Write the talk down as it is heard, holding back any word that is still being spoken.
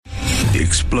The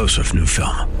explosive new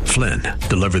film, Flynn,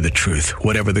 deliver the truth,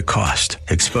 whatever the cost,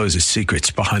 exposes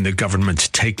secrets behind the government's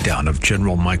takedown of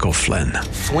General Michael Flynn.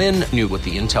 Flynn knew what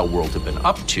the intel world had been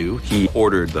up to. He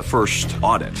ordered the first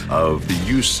audit of the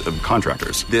use of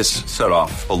contractors. This set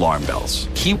off alarm bells.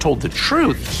 He told the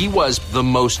truth. He was the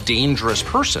most dangerous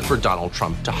person for Donald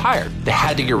Trump to hire. They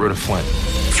had to get rid of Flynn.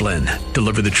 Flynn,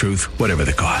 deliver the truth, whatever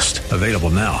the cost. Available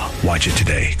now. Watch it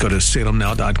today. Go to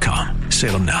salemnow.com.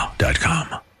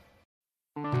 salemnow.com.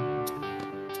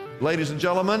 Ladies and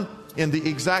gentlemen, in the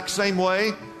exact same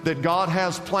way that God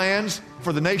has plans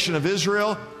for the nation of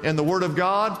Israel in the Word of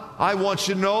God, I want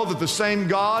you to know that the same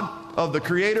God of the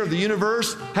Creator of the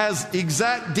universe has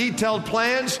exact detailed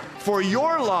plans for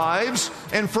your lives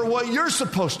and for what you're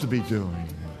supposed to be doing.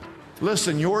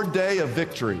 Listen, your day of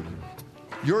victory,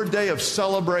 your day of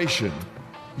celebration,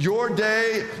 your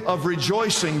day of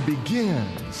rejoicing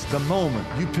begins the moment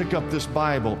you pick up this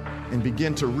Bible and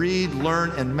begin to read,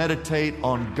 learn, and meditate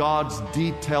on God's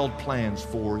detailed plans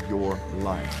for your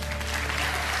life.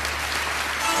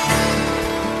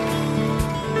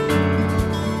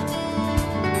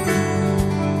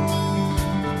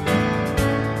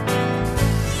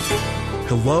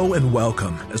 Hello and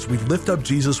welcome as we lift up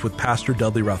Jesus with Pastor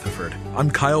Dudley Rutherford. I'm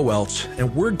Kyle Welch,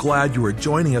 and we're glad you are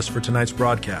joining us for tonight's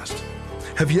broadcast.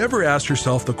 Have you ever asked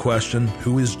yourself the question,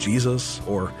 who is Jesus?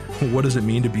 Or what does it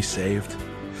mean to be saved?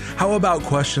 How about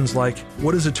questions like,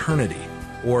 what is eternity?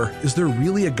 Or is there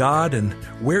really a God, and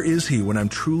where is he when I'm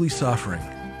truly suffering?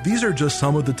 These are just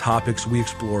some of the topics we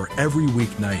explore every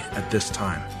weeknight at this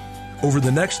time. Over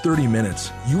the next 30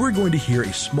 minutes, you are going to hear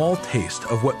a small taste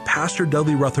of what Pastor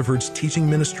Dudley Rutherford's teaching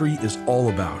ministry is all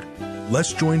about.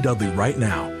 Let's join Dudley right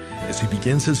now as he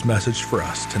begins his message for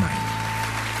us tonight.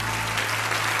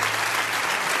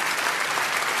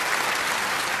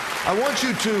 I want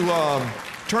you to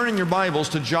turn in your Bibles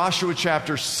to Joshua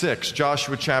chapter 6.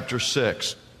 Joshua chapter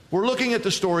 6. We're looking at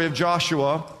the story of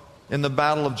Joshua in the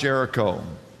Battle of Jericho.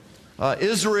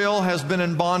 Israel has been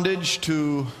in bondage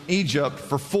to Egypt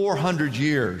for 400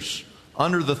 years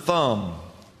under the thumb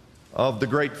of the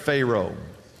great Pharaoh.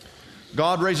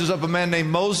 God raises up a man named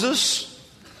Moses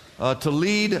to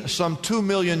lead some 2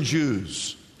 million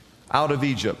Jews out of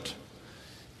Egypt,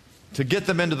 to get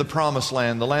them into the promised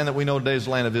land, the land that we know today is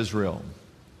the land of Israel.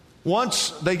 Once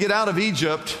they get out of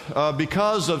Egypt,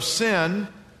 because of sin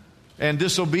and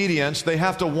disobedience, they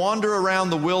have to wander around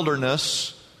the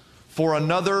wilderness for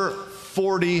another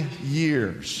 40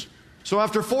 years. So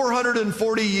after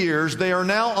 440 years, they are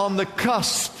now on the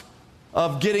cusp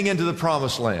of getting into the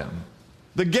promised land.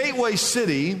 The gateway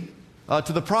city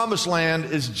to the promised land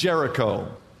is Jericho.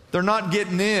 They're not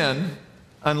getting in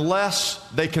unless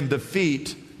they can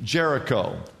defeat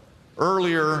Jericho.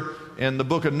 Earlier in the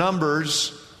book of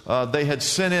Numbers, they had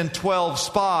sent in 12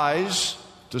 spies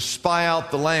to spy out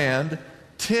the land.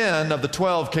 10 of the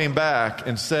 12 came back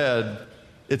and said,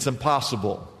 it's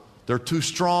impossible. They're too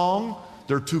strong,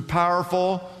 they're too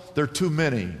powerful, they're too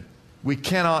many. We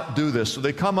cannot do this. So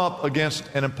they come up against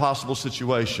an impossible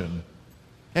situation.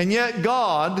 And yet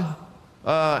God,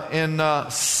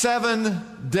 in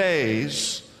 7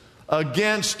 days,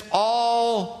 against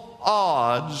all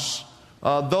odds,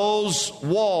 those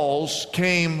walls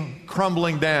came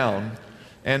crumbling down,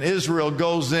 and Israel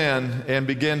goes in and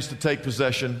begins to take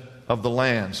possession of the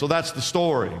land. So that's the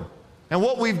story. And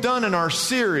what we've done in our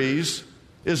series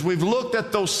is we've looked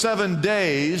at those 7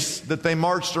 days that they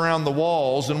marched around the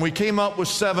walls, and we came up with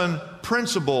 7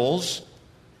 principles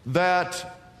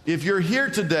that if you're here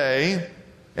today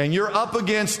and you're up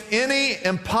against any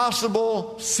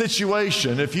impossible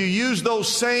situation, if you use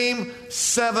those same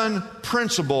 7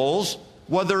 principles,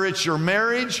 whether it's your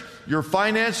marriage, your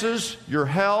finances, your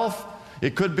health,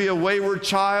 it could be a wayward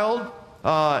child,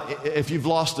 if you've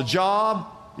lost a job,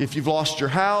 if you've lost your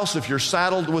house, if you're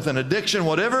saddled with an addiction,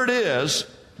 whatever it is,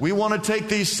 we want to take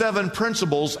these 7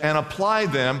 principles and apply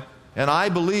them. And I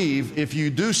believe if you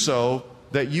do so,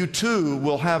 that you too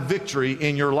will have victory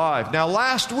in your life. Now,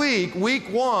 last week, week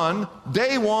 1,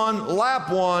 day 1, lap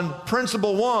 1,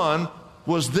 principle 1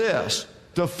 was this: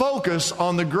 to focus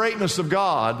on the greatness of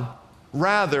God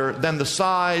rather than the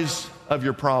size of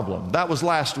your problem. That was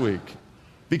last week.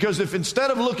 Because if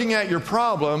instead of looking at your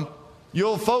problem,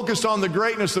 you'll focus on the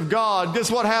greatness of God, guess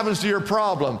what happens to your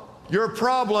problem? Your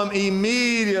problem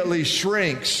immediately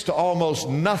shrinks to almost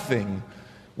nothing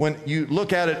when you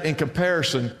look at it in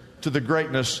comparison to the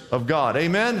greatness of God.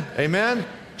 Amen? Amen?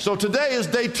 So today is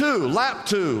day 2, lap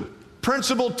 2,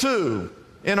 principle 2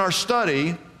 in our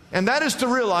study, and that is to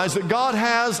realize that God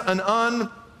has an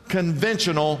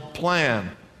unconventional plan.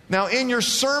 Now, in your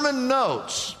sermon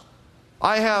notes,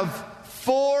 I have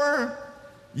 4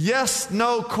 yes,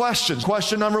 no questions.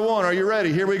 Question number one, are you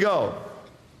ready? Here we go.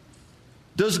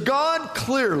 Does God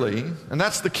clearly, and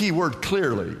that's the key word,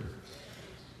 clearly,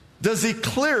 does he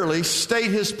clearly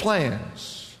state his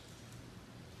plans?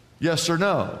 Yes or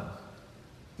no?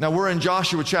 Now we're in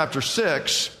Joshua chapter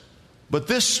 6, but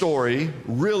this story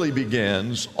really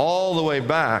begins all the way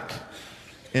back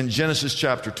in Genesis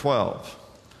chapter 12.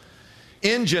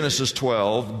 In Genesis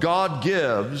 12, God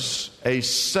gives a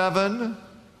 7-fold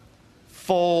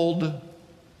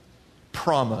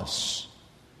promise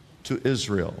to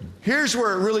Israel. Here's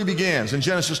where it really begins in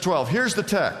Genesis 12. Here's the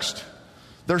text.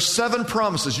 There's 7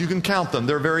 promises. You can count them.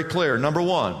 They're very clear. Number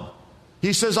 1,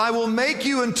 he says, I will make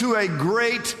you into a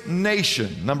great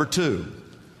nation. Number 2,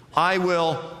 I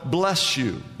will bless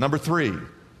you. Number 3,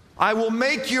 I will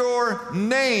make your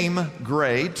name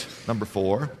great. Number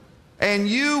 4, and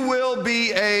you will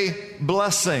be a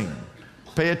blessing.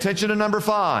 Pay attention to number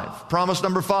 5. Promise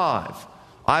number 5.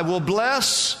 I will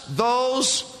bless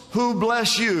those who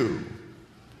bless you.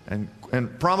 And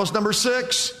promise number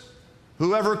 6,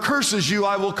 whoever curses you,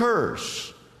 I will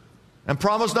curse. And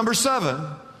promise number 7,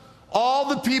 all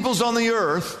the peoples on the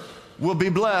earth will be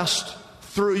blessed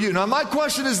through you. Now, my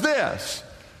question is this.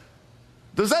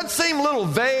 Does that seem a little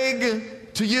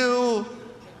vague to you,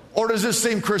 or does this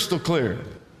seem crystal clear?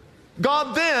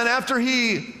 God then, after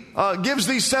he gives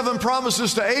these 7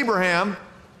 promises to Abraham,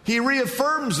 he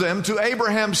reaffirms them to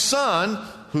Abraham's son,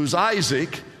 who's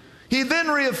Isaac. He then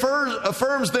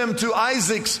affirms them to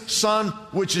Isaac's son,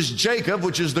 which is Jacob,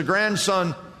 which is the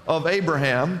grandson of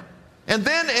Abraham. And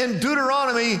then in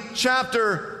Deuteronomy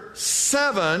chapter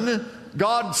 7,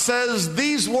 God says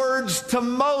these words to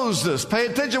Moses. Pay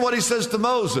attention to what he says to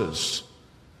Moses.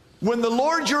 When the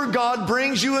Lord your God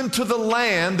brings you into the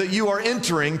land that you are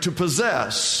entering to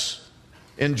possess,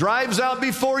 and drives out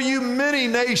before you many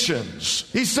nations.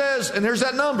 He says, and here's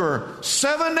that number,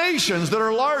 7 nations that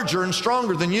are larger and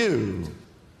stronger than you.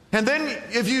 And then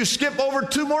if you skip over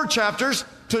 2 more chapters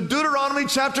to Deuteronomy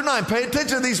chapter 9, pay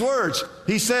attention to these words.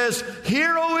 He says,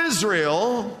 Hear, O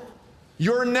Israel,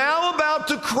 you're now about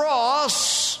to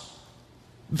cross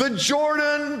the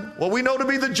Jordan, what we know to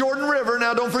be the Jordan River.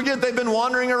 Now don't forget, they've been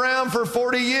wandering around for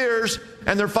 40 years,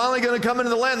 and they're finally going to come into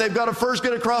the land. They've got to first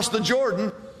get across the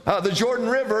Jordan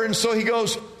River. And so he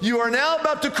goes, you are now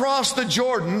about to cross the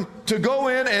Jordan to go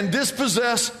in and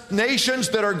dispossess nations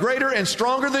that are greater and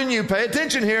stronger than you. Pay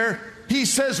attention here. He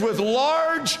says, with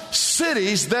large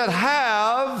cities that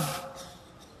have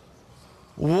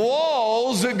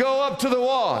walls that go up to the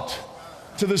what?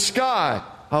 To the sky.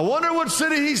 I wonder what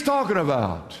city he's talking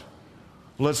about.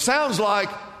 Well, it sounds like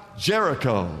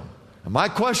Jericho. And my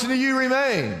question to you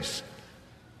remains,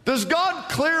 does God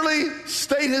clearly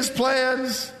state his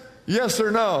plans? Yes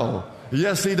or no?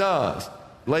 Yes, he does.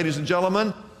 Ladies and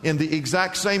gentlemen, in the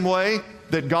exact same way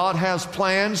that God has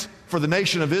plans for the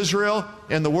nation of Israel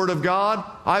in the Word of God,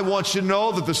 I want you to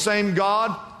know that the same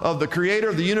God of the Creator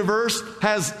of the universe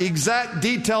has exact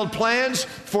detailed plans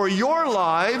for your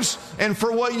lives and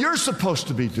for what you're supposed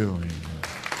to be doing.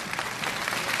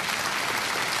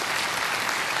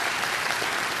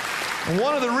 And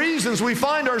one of the reasons we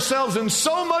find ourselves in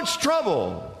so much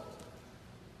trouble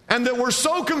and that we're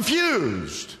so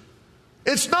confused,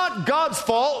 it's not God's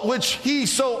fault, which he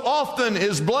so often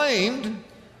is blamed.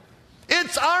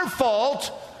 It's our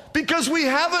fault because we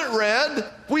haven't read,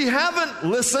 we haven't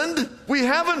listened, we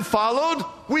haven't followed,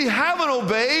 we haven't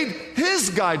obeyed his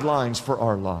guidelines for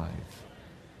our life.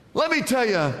 Let me tell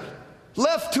you,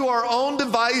 left to our own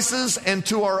devices and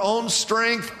to our own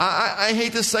strength, I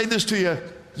hate to say this to you,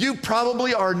 you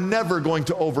probably are never going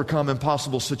to overcome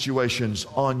impossible situations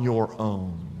on your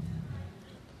own.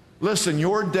 Listen,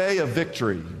 your day of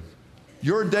victory,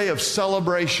 your day of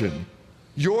celebration,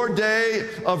 your day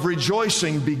of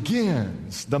rejoicing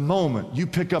begins the moment you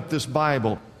pick up this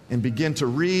Bible and begin to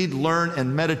read, learn,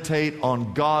 and meditate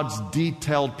on God's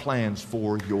detailed plans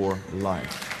for your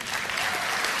life.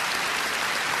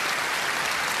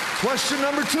 Question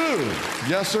number 2,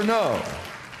 yes or no?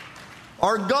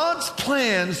 Are God's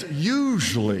plans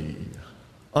usually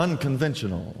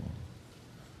unconventional?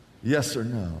 Yes or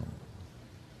no?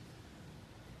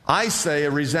 I say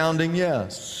a resounding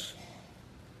yes.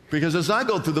 Because as I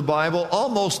go through the Bible,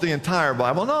 almost the entire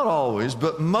Bible, not always,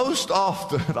 but most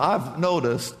often I've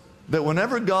noticed that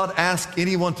whenever God asks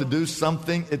anyone to do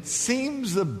something, it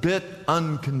seems a bit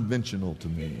unconventional to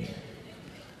me.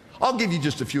 I'll give you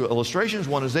just a few illustrations.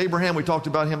 One is Abraham. We talked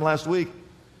about him last week.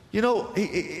 You know,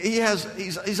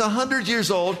 he's 100 years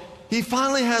old. He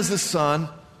finally has his son,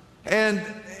 and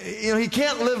you know he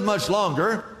can't live much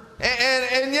longer.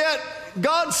 And yet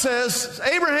God says,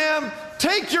 Abraham,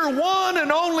 take your one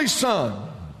and only son.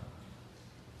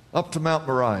 up to Mount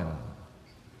Moriah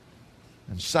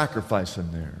and sacrifice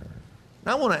him there.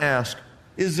 Now I want to ask,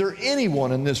 is there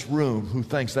anyone in this room who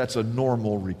thinks that's a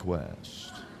normal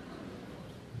request?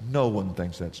 No one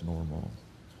thinks that's normal.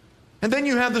 And then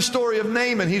you have the story of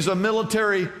Naaman. He's a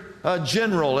military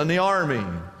general in the army.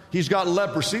 He's got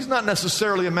leprosy. He's not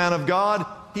necessarily a man of God.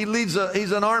 He's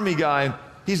an army guy, and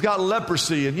he's got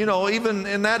leprosy. And even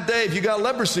in that day, if you got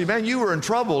leprosy, man, you were in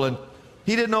trouble. And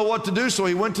he didn't know what to do, so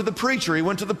he went to the preacher. He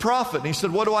went to the prophet, and he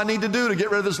said, what do I need to do to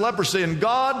get rid of this leprosy? And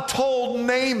God told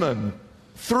Naaman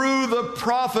through the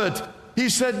prophet, he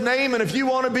said, Naaman, if you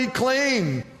want to be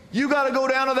clean, you got to go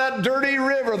down to that dirty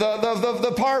river,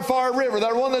 the Parfar River,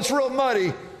 that one that's real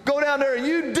muddy. Go down there and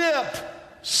you dip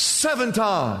 7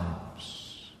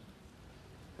 times,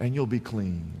 and you'll be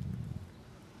clean.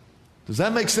 Does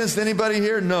that make sense to anybody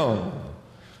here? No.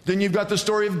 Then you've got the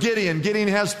story of Gideon. Gideon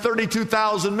has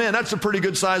 32,000 men. That's a pretty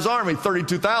good sized army,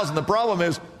 32,000. The problem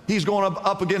is he's going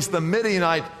up against the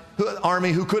Midianite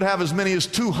army who could have as many as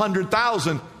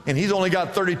 200,000, and he's only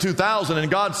got 32,000.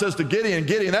 And God says to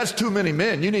Gideon, that's too many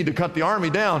men. You need to cut the army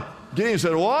down. Gideon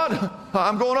said, what?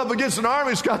 I'm going up against an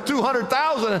army that's got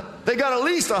 200,000. They got at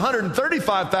least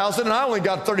 135,000, and I only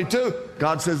got 32.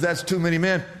 God says that's too many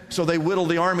men. So they whittle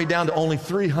the army down to only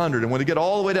 300. And when they get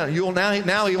all the way down,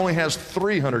 now he only has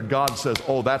 300. God says,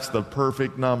 oh, that's the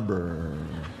perfect number.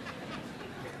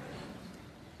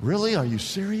 Really? Are you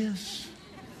serious?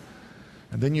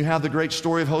 And then you have the great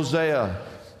story of Hosea,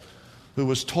 who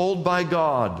was told by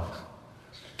God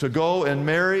to go and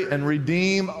marry and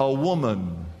redeem a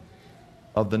woman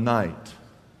of the night.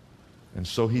 And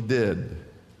so he did.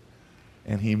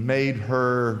 And he made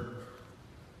her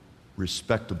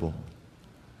respectable.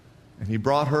 And he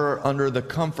brought her under the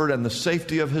comfort and the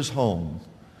safety of his home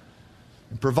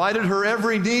and provided her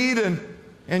every need.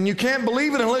 And you can't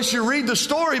believe it unless you read the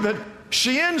story, but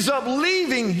she ends up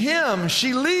leaving him.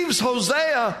 She leaves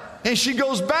Hosea and she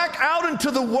goes back out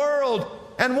into the world.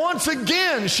 And once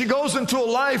again, she goes into a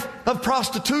life of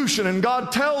prostitution. And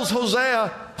God tells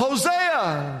Hosea,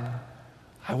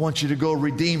 I want you to go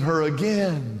redeem her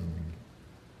again.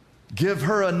 Give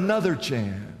her another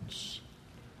chance.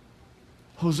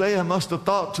 Hosea must have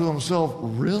thought to himself,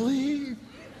 really?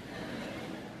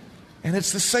 And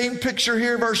it's the same picture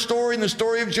here of our story in the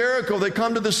story of Jericho. They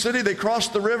come to the city, they cross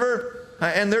the river,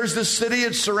 and there's this city.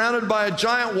 It's surrounded by a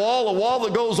giant wall, a wall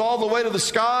that goes all the way to the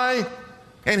sky.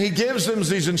 And he gives them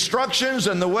these instructions,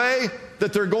 and the way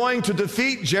that they're going to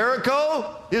defeat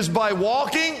Jericho is by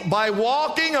walking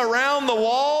around the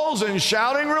walls and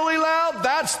shouting really loud.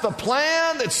 That's the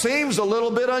plan. It seems a little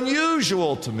bit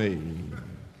unusual to me.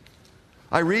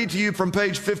 I read to you from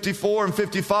page 54 and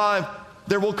 55,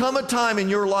 there will come a time in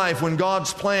your life when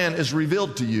God's plan is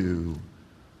revealed to you,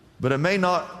 but it may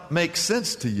not make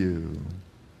sense to you.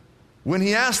 When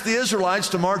he asked the Israelites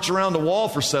to march around the wall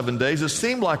for 7 days, it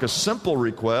seemed like a simple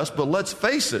request, but let's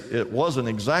face it, it wasn't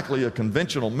exactly a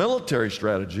conventional military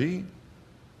strategy.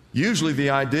 Usually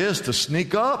the idea is to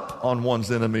sneak up on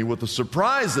one's enemy with a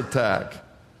surprise attack.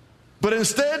 But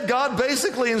instead, God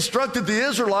basically instructed the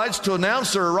Israelites to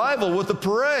announce their arrival with a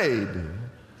parade.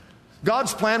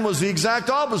 God's plan was the exact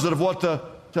opposite of what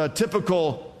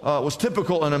was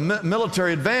typical in a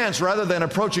military advance. Rather than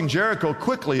approaching Jericho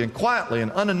quickly and quietly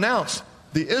and unannounced,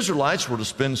 the Israelites were to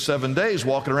spend 7 days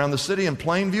walking around the city in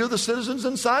plain view of the citizens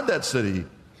inside that city.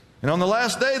 And on the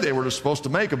last day, they were supposed to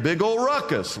make a big old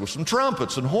ruckus with some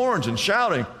trumpets and horns and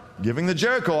shouting, giving the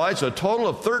Jerichoites a total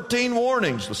of 13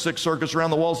 warnings. The 6 circuits around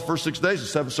the walls the first 6 days, the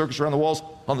 7 circuits around the walls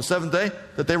on the 7th day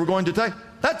that they were going to take.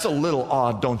 That's a little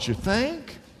odd, don't you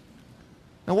think?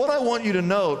 Now, what I want you to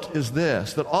note is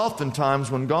this, that oftentimes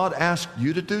when God asks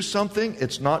you to do something,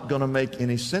 it's not going to make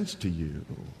any sense to you.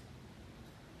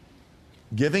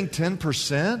 Giving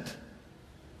 10%?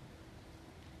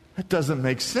 That doesn't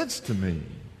make sense to me.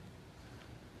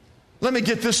 Let me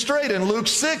get this straight. In Luke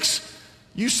 6,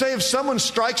 you say if someone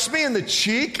strikes me in the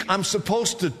cheek, I'm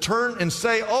supposed to turn and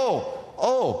say,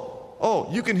 oh,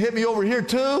 you can hit me over here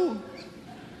too?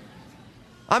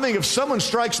 I mean, if someone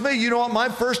strikes me, you know what my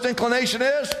first inclination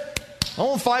is? I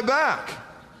won't fight back.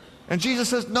 And Jesus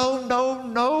says, no.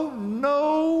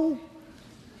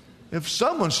 If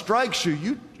someone strikes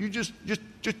you, you just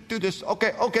do this.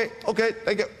 Okay,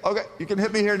 thank you. Okay, you can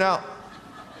hit me here now.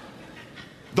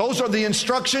 Those are the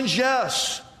instructions,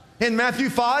 yes. In Matthew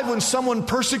 5, when someone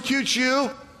persecutes you,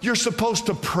 you're supposed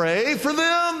to pray for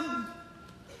them.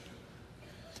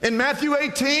 In Matthew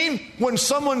 18, when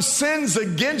someone sins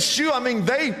against you,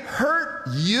 they hurt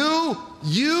you,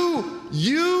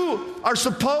 you are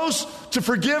supposed to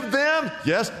forgive them.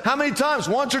 Yes. How many times?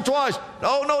 Once or twice?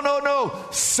 No.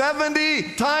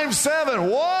 70 times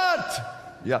 7.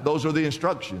 What? Yeah, those are the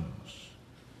instructions.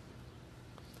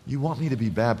 You want me to be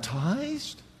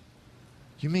baptized?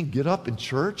 You mean get up in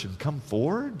church and come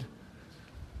forward?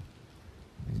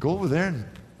 And go over there and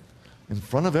in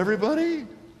front of everybody?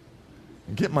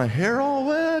 And get my hair all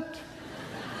wet?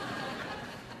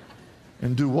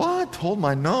 And do what? Hold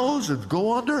my nose and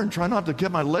go under and try not to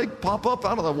get my leg pop up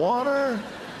out of the water?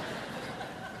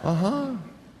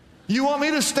 You want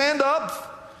me to stand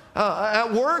up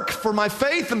at work for my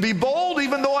faith and be bold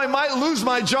even though I might lose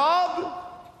my job?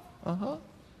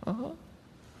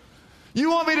 You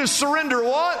want me to surrender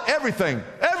what? Everything.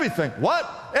 Everything.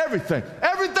 What? Everything.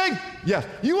 Everything? Yes.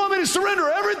 You want me to surrender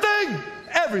everything?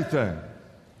 Everything.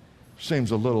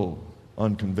 Seems a little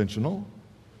unconventional.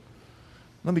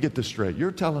 Let me get this straight.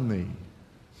 You're telling me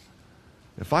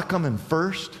if I come in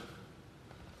first,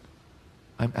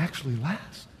 I'm actually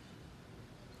last.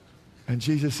 And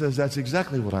Jesus says that's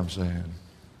exactly what I'm saying.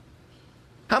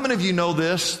 How many of you know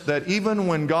this, that even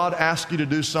when God asks you to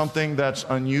do something that's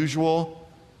unusual,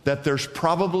 that there's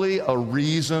probably a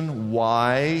reason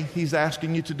why He's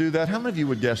asking you to do that? How many of you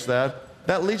would guess that?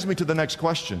 That leads me to the next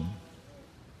question.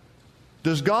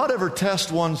 Does God ever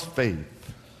test one's faith?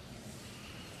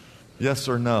 Yes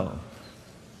or no?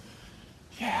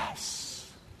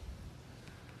 Yes.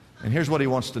 And here's what He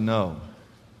wants to know.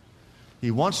 He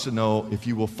wants to know if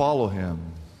you will follow Him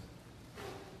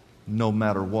no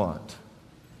matter what.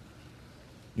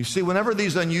 You see, whenever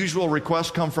these unusual requests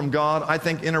come from God, I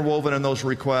think interwoven in those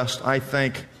requests, I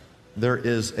think there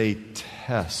is a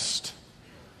test.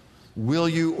 Will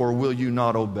you or will you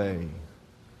not obey?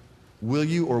 Will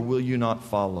you or will you not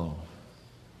follow?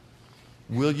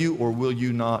 Will you or will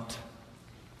you not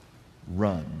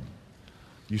run?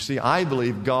 You see, I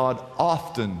believe God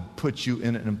often puts you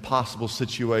in an impossible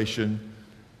situation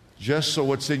just so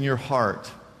what's in your heart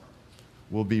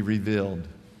will be revealed.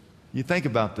 You think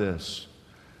about this.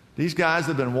 These guys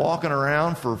have been walking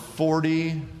around for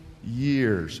 40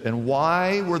 years. And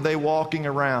why were they walking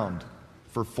around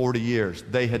for 40 years?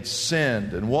 They had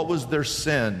sinned. And what was their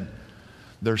sin?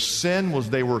 Their sin was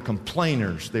they were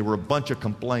complainers. They were a bunch of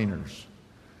complainers.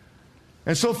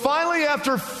 And so finally,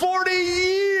 after 40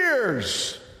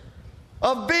 years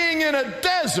of being in a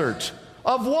desert,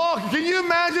 of walking, can you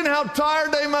imagine how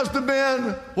tired they must have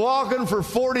been walking for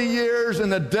 40 years in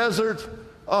the desert?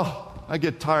 Oh, I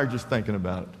get tired just thinking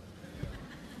about it.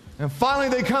 And finally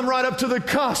they come right up to the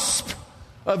cusp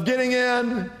of getting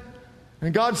in.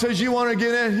 And God says, you want to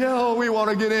get in? Yeah, we want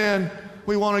to get in.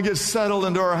 We want to get settled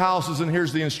into our houses, and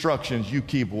here's the instructions. You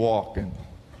keep walking.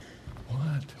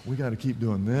 What? We got to keep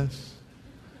doing this?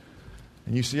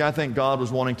 And you see, I think God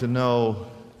was wanting to know,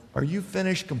 are you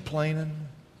finished complaining?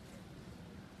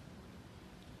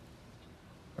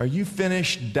 Are you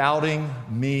finished doubting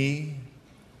me?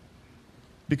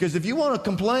 Because if you want to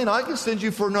complain, I can send you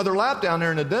for another lap down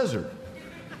there in the desert.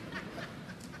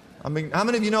 I mean, how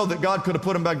many of you know that God could have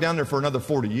put him back down there for another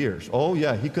 40 years? Oh,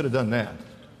 yeah, He could have done that.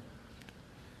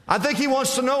 I think He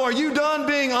wants to know, are you done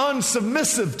being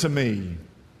unsubmissive to me?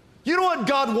 You know what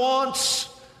God wants?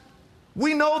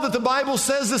 We know that the Bible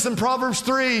says this in Proverbs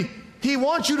 3. He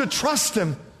wants you to trust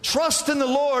Him. Trust in the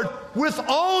Lord with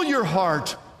all your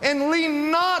heart and lean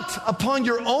not upon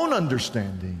your own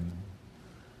understanding.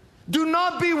 Do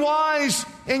not be wise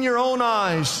in your own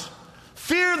eyes.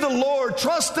 Fear the Lord.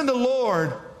 Trust in the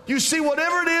Lord. You see,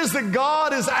 whatever it is that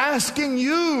God is asking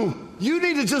you, you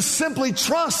need to just simply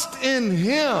trust in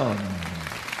Him.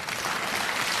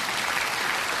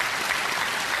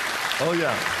 Oh,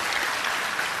 yeah.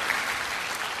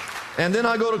 And then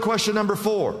I go to question number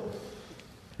 4.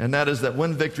 And that is that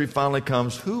when victory finally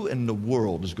comes, who in the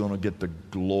world is going to get the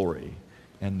glory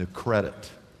and the credit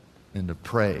and the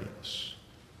praise?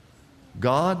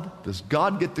 God? Does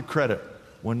God get the credit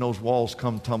when those walls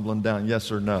come tumbling down?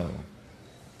 Yes or no?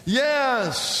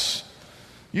 Yes!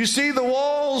 You see, the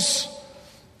walls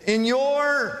in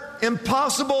your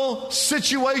impossible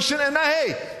situation, and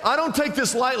hey, I don't take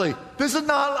this lightly. This is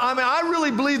not, I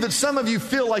really believe that some of you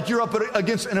feel like you're up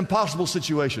against an impossible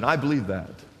situation. I believe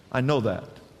that. I know that.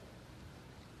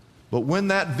 But when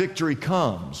that victory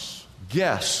comes,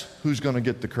 guess who's going to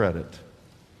get the credit?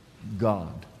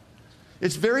 God.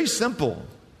 It's very simple.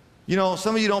 You know,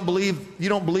 some of you don't believe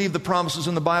the promises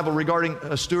in the Bible regarding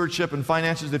stewardship and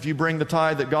finances. If you bring the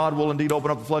tithe, that God will indeed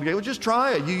open up the floodgate. Well, just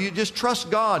try it. You just trust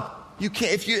God. You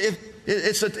can't.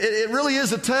 It really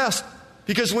is a test,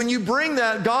 because when you bring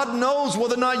that, God knows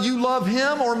whether or not you love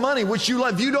Him or money, which you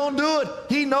love. If you don't do it,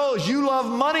 He knows you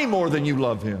love money more than you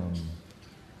love Him.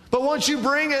 But once you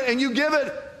bring it and you give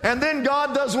it, And then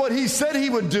God does what he said he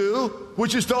would do,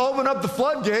 which is to open up the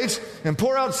floodgates and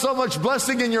pour out so much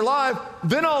blessing in your life.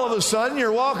 Then all of a sudden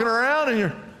you're walking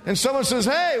around and someone says,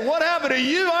 hey, what happened to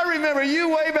you? I remember you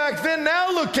way back then.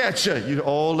 Now look at you.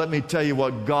 Oh, let me tell you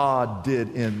what God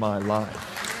did in my life.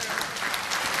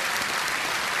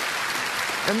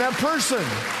 And that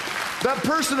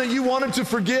person that you wanted to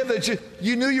forgive, that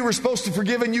you knew you were supposed to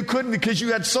forgive and you couldn't because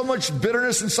you had so much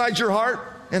bitterness inside your heart,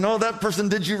 and that person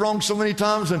did you wrong so many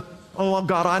times, and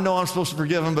God, I know I'm supposed to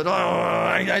forgive him, but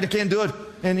I can't do it.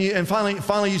 And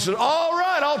finally you said, all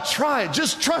right, I'll try it.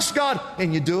 Just trust God.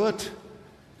 And you do it.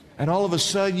 And all of a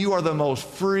sudden you are the most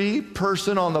free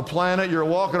person on the planet. You're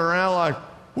walking around like,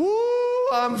 woo,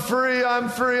 I'm free, I'm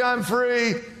free, I'm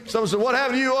free. Someone said, what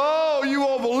happened to you? Oh, you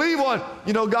won't believe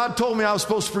what. God told me I was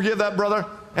supposed to forgive that brother,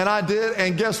 and I did.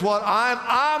 And guess what?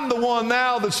 I'm the one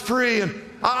now that's free. And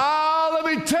let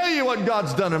me tell you what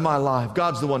God's done in my life.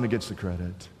 God's the one that gets the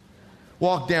credit.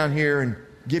 Walk down here and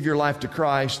give your life to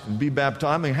Christ and be baptized.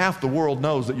 I mean, half the world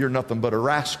knows that you're nothing but a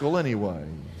rascal anyway.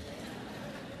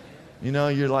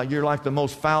 You're like the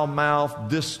most foul-mouthed,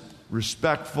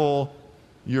 disrespectful,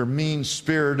 you're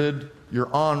mean-spirited, you're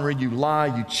ornery, you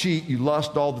lie, you cheat, you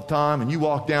lust all the time, and you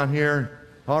walk down here, and,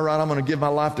 all right, I'm going to give my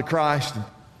life to Christ. And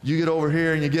you get over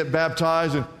here and you get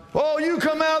baptized, and you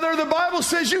come out there, the Bible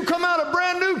says you come out a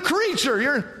brand new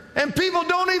creature. And people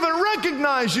don't even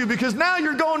recognize you because now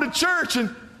you're going to church,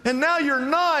 and now you're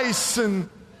nice, and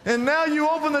now you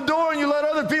open the door and you let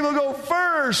other people go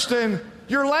first, and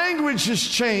your language has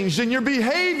changed and your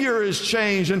behavior has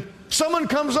changed, and someone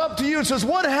comes up to you and says,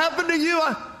 what happened to you?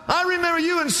 I remember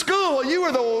you in school. You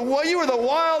were the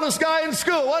wildest guy in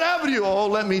school. What happened to you? Oh,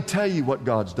 let me tell you what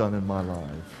God's done in my life.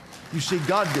 You see,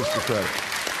 God gets the credit.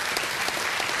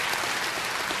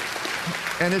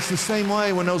 And it's the same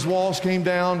way when those walls came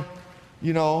down,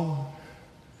 because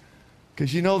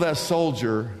that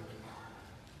soldier,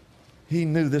 he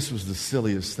knew this was the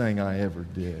silliest thing I ever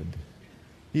did.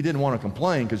 He didn't want to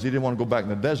complain because he didn't want to go back in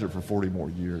the desert for 40 more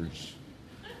years.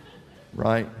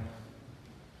 Right?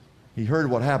 He heard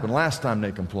what happened last time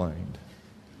they complained.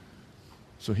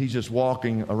 So he's just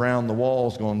walking around the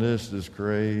walls going, this is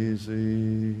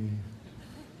crazy.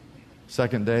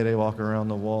 Second day, they walk around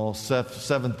the wall.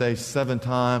 Seventh day, 7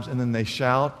 times, and then they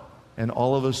shout, and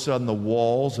all of a sudden the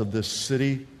walls of this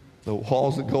city, the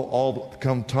walls that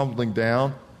come tumbling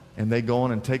down, and they go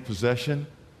in and take possession.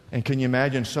 And can you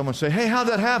imagine someone say, hey, how'd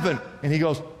that happen? And he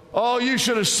goes, oh, you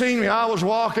should have seen me. I was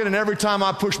walking, and every time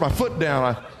I pushed my foot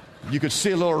down, you could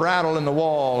see a little rattle in the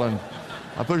wall, and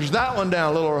I pushed that one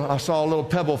down I saw a little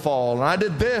pebble fall, and I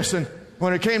did this, and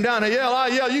when it came down, I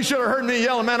yelled. You should have heard me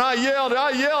yelling, man. I yelled. Oh,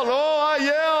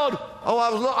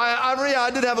 I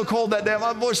did have a cold that day.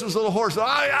 My voice was a little hoarse.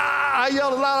 I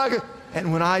yelled as loud as I could.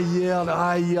 And when I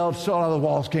yelled so loud the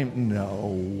walls came.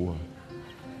 No.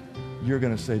 You're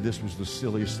going to say, this was the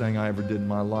silliest thing I ever did in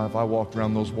my life. I walked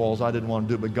around those walls. I didn't want to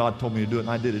do it, but God told me to do it, and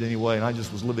I did it anyway. And I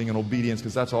just was living in obedience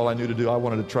because that's all I knew to do. I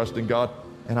wanted to trust in God.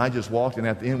 And I just walked, and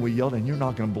at the end we yelled, and you're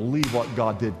not going to believe what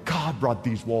God did. God brought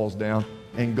these walls down.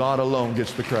 And God alone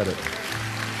gets the credit.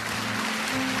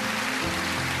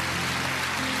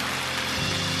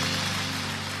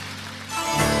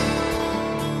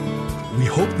 We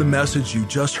hope the message you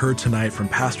just heard tonight from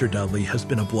Pastor Dudley has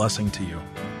been a blessing to you.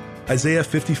 Isaiah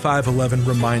 55:11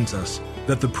 reminds us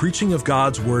that the preaching of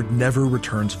God's word never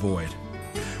returns void.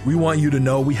 We want you to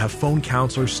know we have phone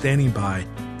counselors standing by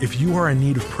if you are in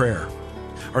need of prayer.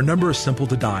 Our number is simple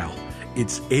to dial.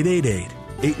 It's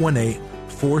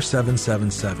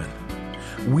 888-818-4777.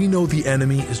 We know the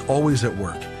enemy is always at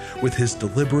work with his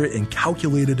deliberate and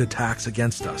calculated attacks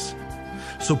against us.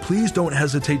 So please don't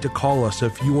hesitate to call us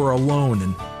if you are alone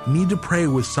and need to pray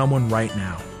with someone right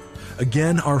now.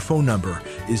 Again, our phone number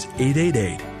is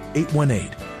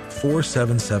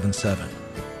 888-818-4777.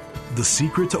 The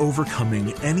secret to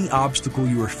overcoming any obstacle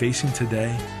you are facing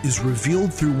today is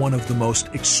revealed through one of the most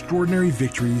extraordinary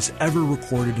victories ever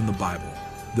recorded in the Bible,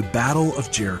 the Battle of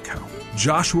Jericho.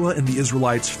 Joshua and the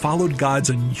Israelites followed God's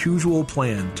unusual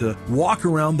plan to walk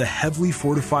around the heavily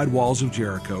fortified walls of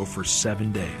Jericho for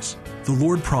 7 days. The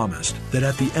Lord promised that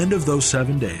at the end of those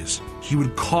 7 days, He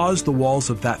would cause the walls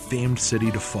of that famed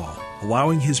city to fall,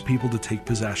 allowing His people to take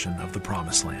possession of the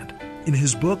Promised Land. In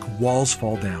his book, Walls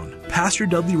Fall Down, Pastor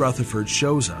Dudley Rutherford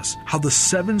shows us how the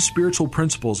 7 spiritual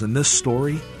principles in this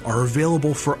story are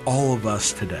available for all of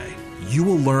us today. You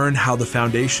will learn how the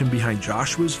foundation behind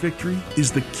Joshua's victory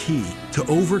is the key to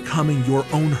overcoming your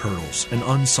own hurdles and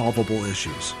unsolvable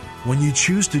issues. When you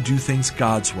choose to do things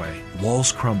God's way,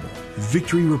 walls crumble,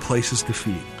 victory replaces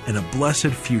defeat, and a blessed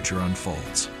future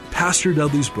unfolds. Pastor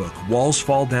Dudley's book, Walls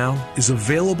Fall Down, is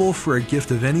available for a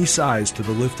gift of any size to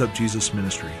the Lift Up Jesus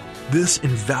ministry. This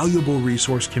invaluable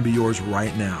resource can be yours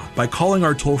right now by calling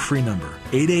our toll-free number,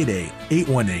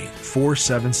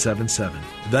 888-818-4777.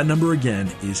 That number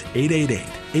again is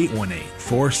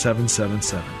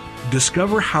 888-818-4777.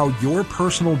 Discover how your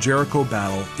personal Jericho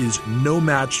battle is no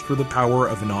match for the power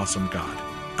of an awesome God.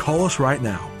 Call us right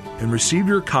now and receive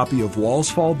your copy of Walls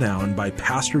Fall Down by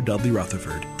Pastor Dudley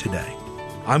Rutherford today.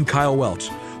 I'm Kyle Welch,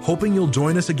 hoping you'll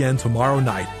join us again tomorrow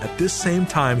night at this same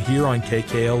time here on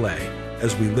KKLA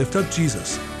as we lift up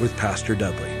Jesus with Pastor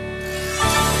Dudley.